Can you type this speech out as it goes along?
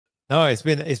No, it's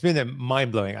been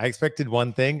mind blowing. I expected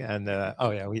one thing, and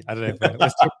oh yeah, I don't know.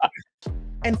 Let's talk.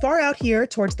 And far out here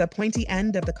towards the pointy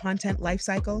end of the content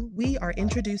lifecycle, we are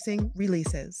introducing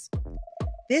releases.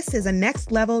 This is a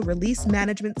next-level release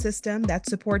management system that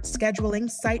supports scheduling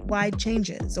site-wide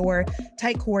changes or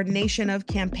tight coordination of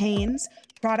campaigns,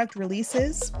 product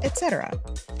releases, etc.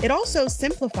 It also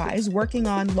simplifies working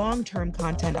on long-term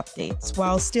content updates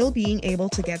while still being able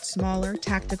to get smaller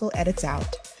tactical edits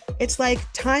out. It's like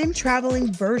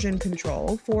time-traveling version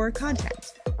control for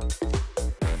content.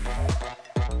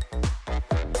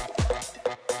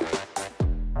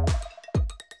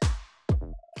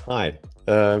 Hi,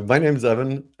 my name is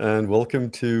Evan, and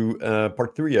welcome to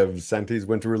part 3 of Sanity's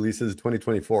Winter Releases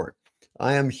 2024.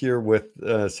 I am here with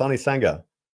Sonny Sangha.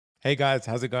 Hey guys,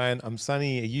 how's it going? I'm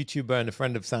Sonny, a YouTuber and a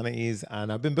friend of Sanity's,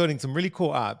 and I've been building some really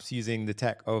cool apps using the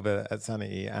tech over at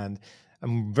Sanity, and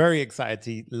I'm very excited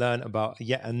to learn about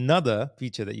yet another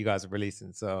feature that you guys are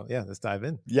releasing. So yeah, let's dive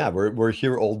in. Yeah, we're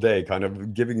here all day, kind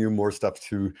of giving you more stuff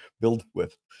to build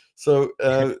with. So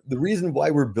the reason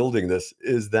why we're building this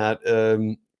is that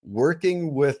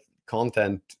working with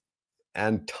content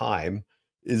and time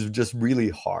is just really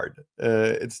hard.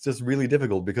 It's just really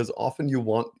difficult because often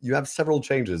you have several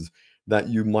changes that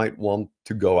you might want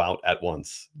to go out at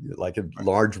once, like a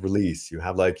large release. You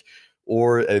have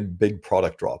or a big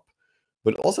product drop.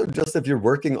 But also just if you're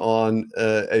working on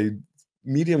a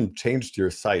medium change to your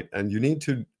site and you need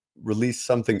to release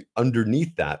something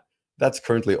underneath that, that's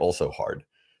currently also hard.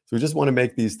 So we just want to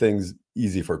make these things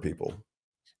easy for people.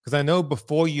 Because I know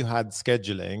before you had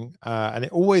scheduling, and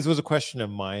it always was a question of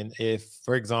mine, if,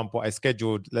 for example, I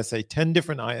scheduled, let's say, 10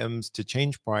 different items to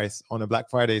change price on a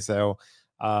Black Friday sale,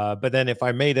 but then if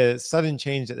I made a sudden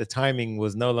change that the timing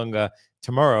was no longer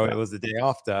tomorrow, it was the day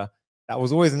after, that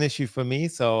was always an issue for me.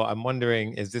 So I'm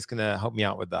wondering, is this going to help me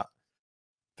out with that?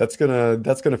 That's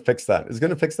gonna fix that. It's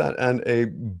gonna fix that and a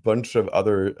bunch of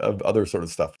other sort of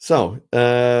stuff. So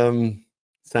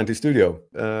Sanity Studio,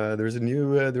 there's a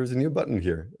new button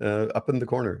here up in the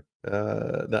corner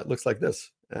that looks like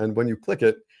this, and when you click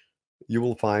it, you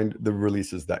will find the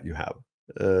releases that you have.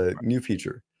 New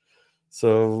feature.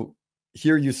 So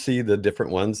here you see the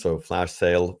different ones. So flash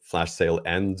sale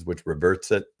ends, which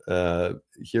reverts it.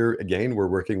 Here again, we're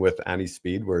working with Annie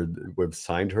Speed, where we've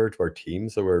signed her to our team.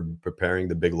 So we're preparing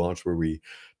the big launch where we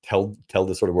tell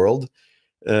the sort of world.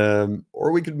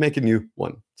 Or we could make a new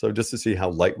one. So just to see how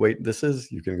lightweight this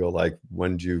is, you can go like,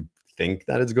 when do you think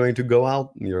that it's going to go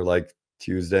out? And you're like,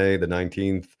 Tuesday, the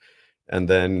 19th. And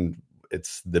then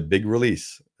it's the big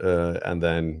release. And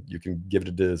then you can give it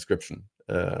a description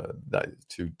that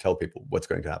to tell people what's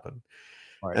going to happen.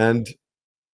 Right. And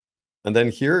then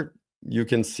here you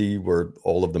can see where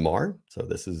all of them are. So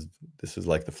this is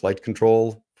like the flight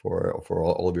control for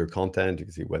all of your content. You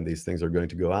can see when these things are going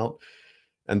to go out.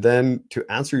 And then to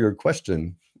answer your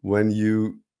question, when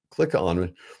you click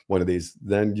on one of these,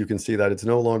 then you can see that it's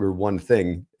no longer one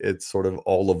thing. It's sort of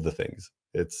all of the things.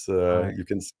 It's right. You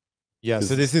can. Yeah,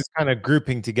 so this is kind of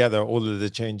grouping together all of the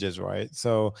changes, right?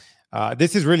 So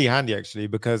this is really handy, actually,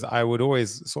 because I would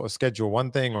always sort of schedule one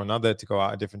thing or another to go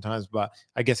out at different times. But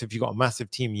I guess if you've got a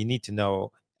massive team, you need to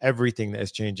know everything that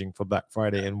is changing for Black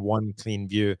Friday in one clean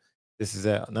view. This is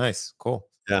it. Nice. Cool.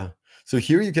 Yeah. So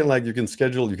here you can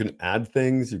schedule, you can add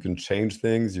things, you can change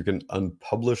things, you can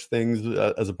unpublish things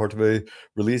as a part of a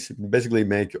release. You can basically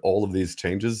make all of these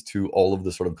changes to all of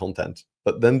the sort of content.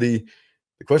 But then the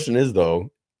question is,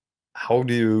 though, how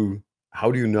do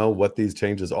you know what these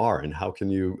changes are, and how can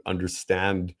you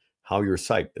understand how your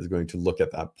site is going to look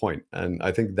at that point? And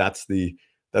I think that's the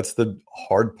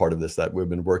hard part of this that we've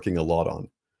been working a lot on.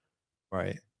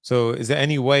 Right. So is there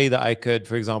any way that I could,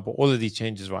 for example, all of these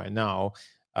changes right now,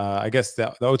 I guess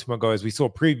the ultimate goal is we saw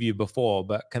preview before,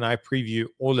 but can I preview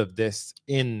all of this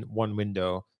in one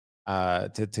window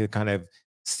to kind of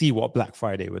see what Black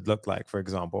Friday would look like, for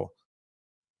example?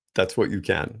 That's what you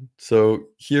can. So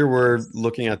here we're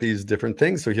looking at these different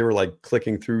things. So here we're like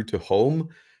clicking through to home,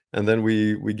 and then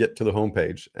we get to the home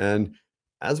page. And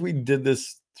as we did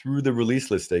this through the release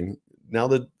listing, now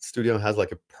the studio has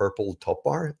like a purple top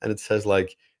bar, and it says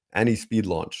like Annie Speed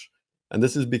launch. And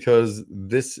this is because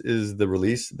this is the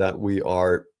release that we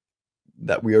are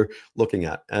looking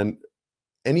at. And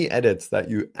any edits that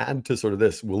you add to sort of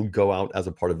this will go out as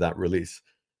a part of that release.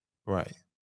 Right.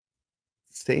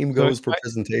 Same goes for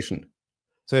presentation.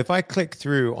 So if I click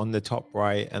through on the top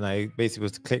right and I basically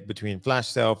was to click between flash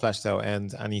sale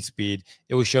ends, Annie Speed,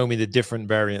 it will show me the different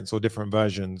variants or different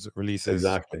versions releases.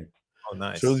 Exactly. Oh,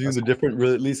 nice. Shows you That's the cool. different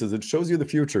releases. It shows you the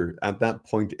future at that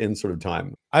point in sort of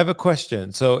time. I have a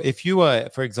question. So if you were,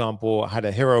 for example, had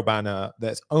a hero banner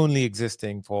that's only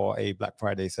existing for a Black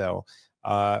Friday sale,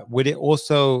 would it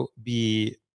also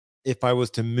be, if I was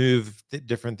to move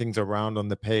different things around on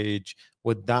the page,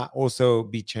 would that also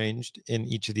be changed in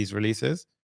each of these releases?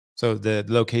 So the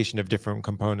location of different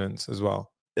components as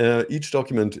well. Each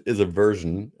document is a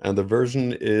version, and the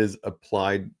version is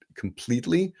applied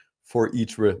completely for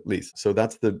each release. So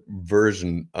that's the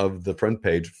version of the front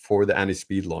page for the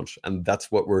anti-speed launch, and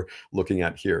that's what we're looking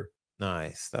at here.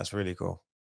 Nice. That's really cool.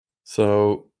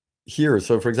 So here,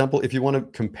 so for example, if you want to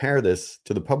compare this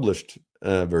to the published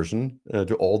version,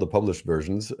 to all the published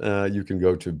versions, you can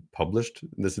go to published.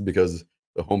 This is because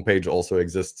the homepage also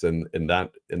exists in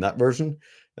that version,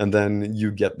 and then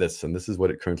you get this, and this is what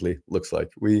it currently looks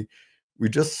like. We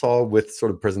just saw with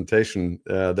sort of presentation,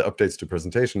 the updates to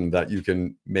presentation, that you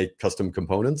can make custom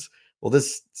components. Well,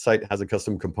 this site has a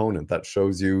custom component that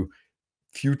shows you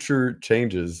future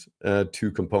changes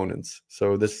to components.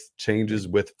 So this changes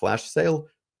with flash sale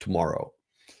tomorrow.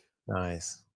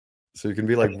 Nice. So you can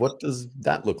be like, what does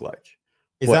that look like?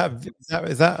 Is What?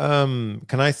 that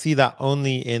can I see that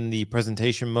only in the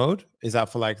presentation mode? Is that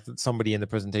for like somebody in the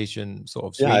presentation sort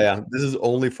of suite? Yeah. This is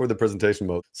only for the presentation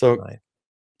mode. So Nice.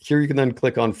 here you can then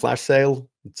click on flash sale.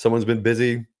 Someone's been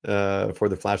busy for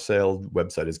the flash sale.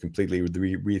 Website is completely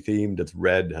rethemed. It's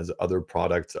red, has other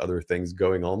products, other things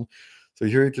going on. So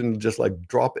here you can just like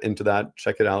drop into that,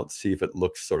 check it out, see if it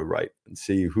looks sort of right, and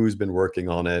see who's been working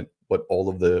on it, what all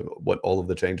of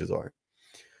the changes are.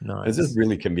 Nice. It's just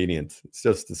really convenient. It's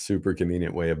just a super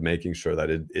convenient way of making sure that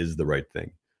it is the right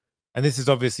thing. And this is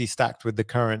obviously stacked with the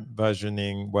current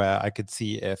versioning, where I could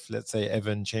see if, let's say,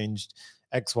 Evan changed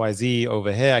XYZ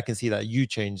over here, I can see that you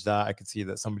changed that. I can see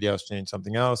that somebody else changed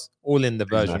something else, all in the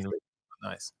version. Exactly.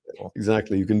 Nice. Cool.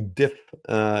 Exactly. You can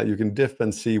diff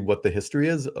and see what the history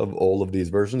is of all of these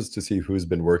versions to see who's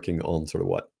been working on sort of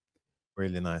what.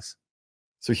 Really nice.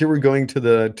 So here we're going to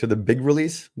the big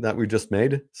release that we just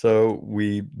made. So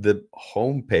the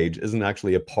home page isn't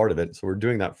actually a part of it. So we're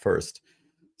doing that first.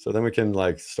 So then we can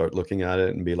like start looking at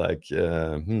it and be like,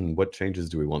 what changes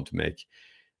do we want to make?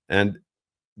 And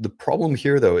the problem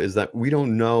here though is that we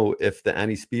don't know if the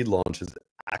anti-speed launch is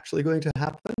actually going to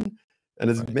happen. And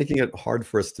it's making it hard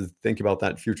for us to think about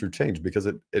that future change because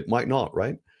it might not,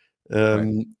 right?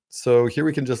 So here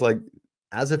we can just like,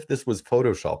 as if this was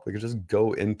Photoshop, we can just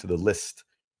go into the list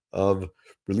of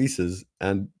releases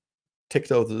and tick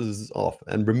those off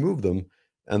and remove them.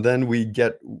 And then we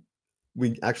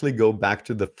actually go back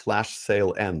to the flash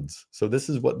sale ends. So this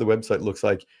is what the website looks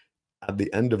like at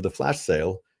the end of the flash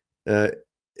sale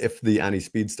if the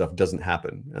anti-speed stuff doesn't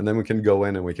happen. And then we can go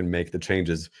in and we can make the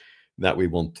changes that we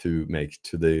want to make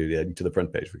to the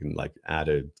front page. We can like add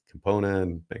a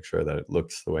component, make sure that it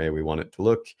looks the way we want it to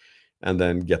look, and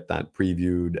then get that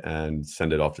previewed and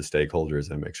send it off to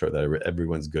stakeholders and make sure that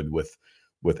everyone's good with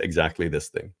exactly this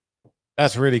thing.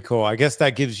 That's really cool. I guess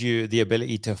that gives you the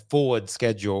ability to forward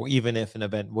schedule, even if an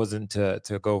event wasn't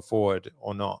to go forward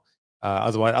or not.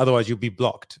 Otherwise you'll be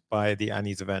blocked by the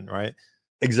Annie's event, right?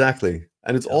 Exactly.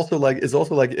 And it's also like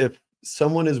if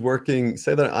someone is working,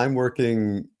 say that I'm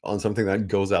working on something that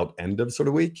goes out end of sort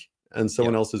of week, and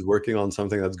someone else is working on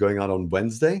something that's going out on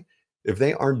Wednesday, if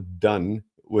they aren't done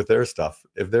with their stuff,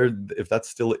 if that's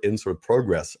still in sort of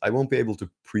progress, I won't be able to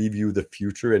preview the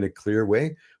future in a clear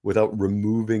way without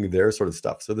removing their sort of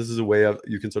stuff. So this is a way of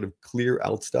you can sort of clear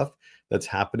out stuff that's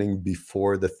happening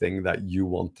before the thing that you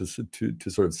want to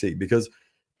sort of see, because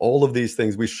all of these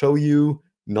things we show you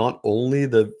not only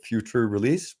the future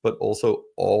release, but also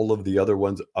all of the other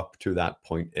ones up to that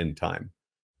point in time.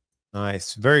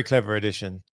 Nice. Very clever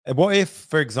addition. What if,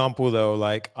 for example, though,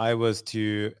 like I was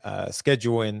to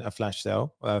schedule in a flash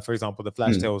sale, for example, the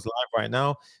flash sale is live right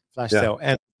now, flash sale,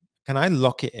 and can I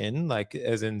lock it in? Like,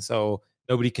 as in, so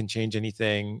nobody can change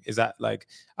anything? Is that like,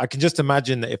 I can just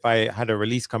imagine that if I had a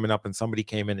release coming up and somebody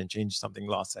came in and changed something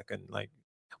last second, like,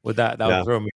 would that would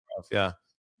throw me off? Yeah.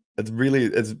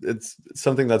 It's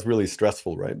something that's really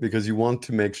stressful, right? Because you want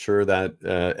to make sure that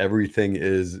everything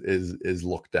is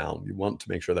locked down. You want to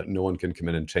make sure that no one can come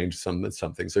in and change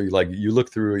something. So you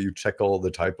look through, you check all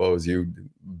the typos.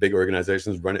 Big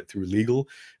organizations run it through legal,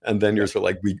 and then you're sort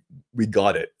of like, we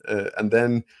got it. And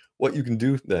then what you can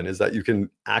do then is that you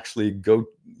can actually go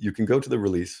to the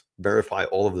release, verify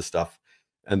all of the stuff,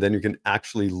 and then you can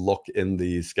actually lock in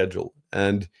the schedule.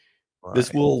 And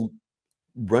this will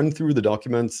run through the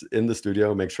documents in the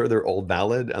studio, make sure they're all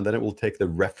valid, and then it will take the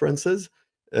references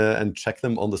and check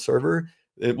them on the server.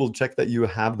 It will check that you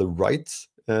have the rights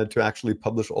to actually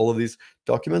publish all of these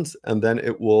documents, and then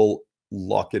it will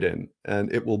lock it in,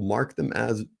 and it will mark them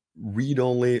as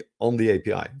read-only on the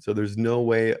API. So there's no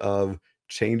way of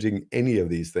changing any of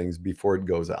these things before it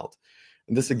goes out.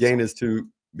 And this again is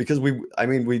because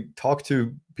we talk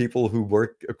to people who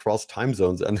work across time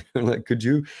zones, and they're like, could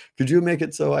you make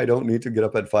it so I don't need to get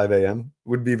up at 5 a.m.?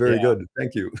 Would be very good.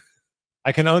 Thank you.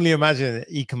 I can only imagine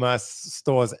e-commerce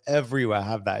stores everywhere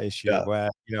have that issue where,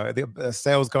 you know, the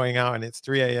sales going out and it's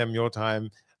 3 a.m. your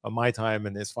time or my time,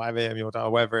 and it's 5 a.m. your time,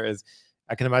 or whatever it is.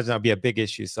 I can imagine that'd be a big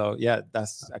issue. So yeah,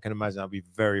 I can imagine that'd be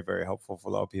very, very helpful for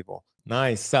a lot of people.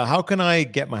 Nice. So how can I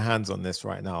get my hands on this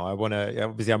right now? I want to,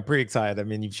 obviously I'm pretty excited. I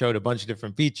mean, you've showed a bunch of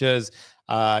different features.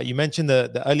 You mentioned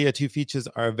the earlier 2 features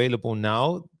are available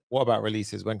now. What about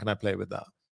releases? When can I play with that?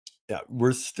 Yeah,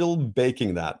 we're still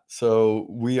baking that. So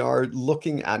we are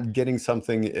looking at getting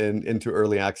something into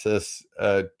early access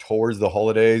towards the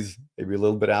holidays, maybe a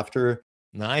little bit after.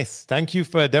 Nice. Thank you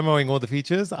for demoing all the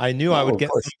features. I knew I would get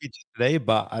some features today,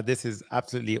 but this is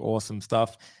absolutely awesome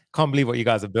stuff. Can't believe what you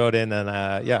guys are building.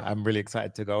 And yeah, I'm really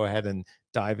excited to go ahead and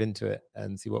dive into it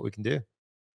and see what we can do.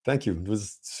 Thank you. It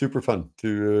was super fun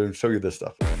to show you this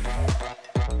stuff.